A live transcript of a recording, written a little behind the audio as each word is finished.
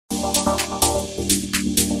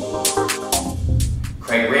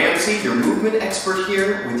Craig Ramsey, your movement expert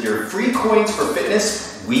here with your Free Coins for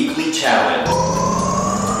Fitness weekly challenge.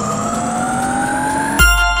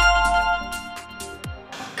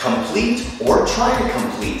 Complete or try to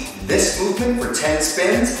complete this movement for 10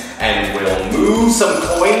 spins and we'll move some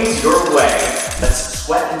coins your way. Let's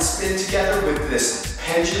sweat and spin together with this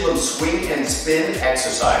pendulum swing and spin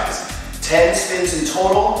exercise. 10 spins in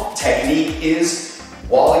total. Technique is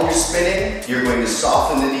while you're spinning, you're going to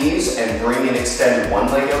soften the knees and bring and extend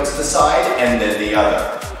one leg out to the side and then the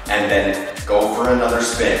other. And then go for another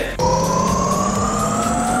spin.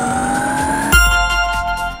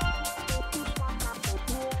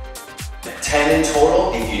 In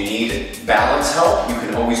total. If you need balance help, you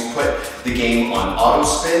can always put the game on auto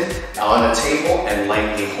spin on a table and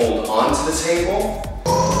lightly hold on to the table.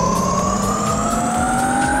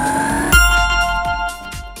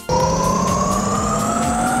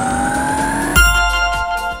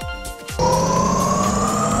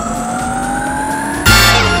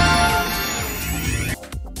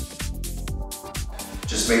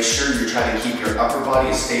 Just make sure you're trying to keep your upper body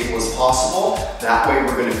as stable as possible. That way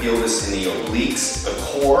we're going to feel this in the obliques, the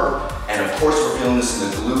core, and of course we're feeling this in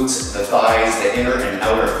the glutes, the thighs, the inner and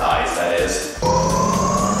outer thighs, that is.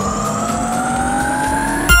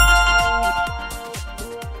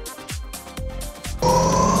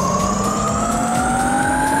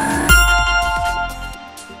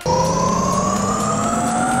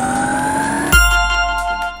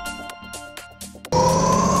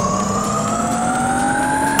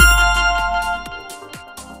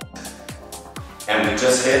 And we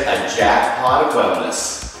just hit a jackpot of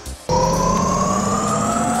wellness.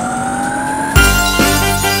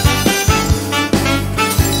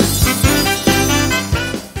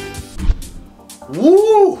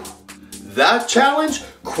 Woo! That challenge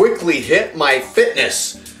quickly hit my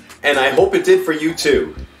fitness, and I hope it did for you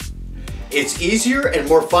too. It's easier and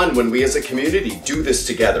more fun when we as a community do this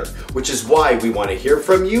together, which is why we want to hear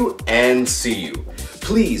from you and see you.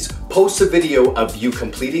 Please post a video of you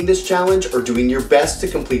completing this challenge or doing your best to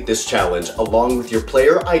complete this challenge along with your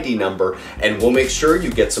player ID number, and we'll make sure you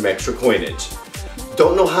get some extra coinage.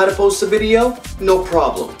 Don't know how to post a video? No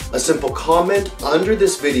problem. A simple comment under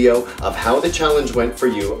this video of how the challenge went for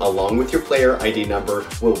you along with your player ID number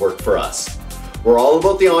will work for us. We're all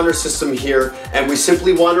about the honor system here, and we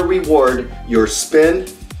simply want to reward your spin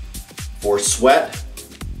for sweat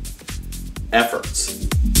efforts.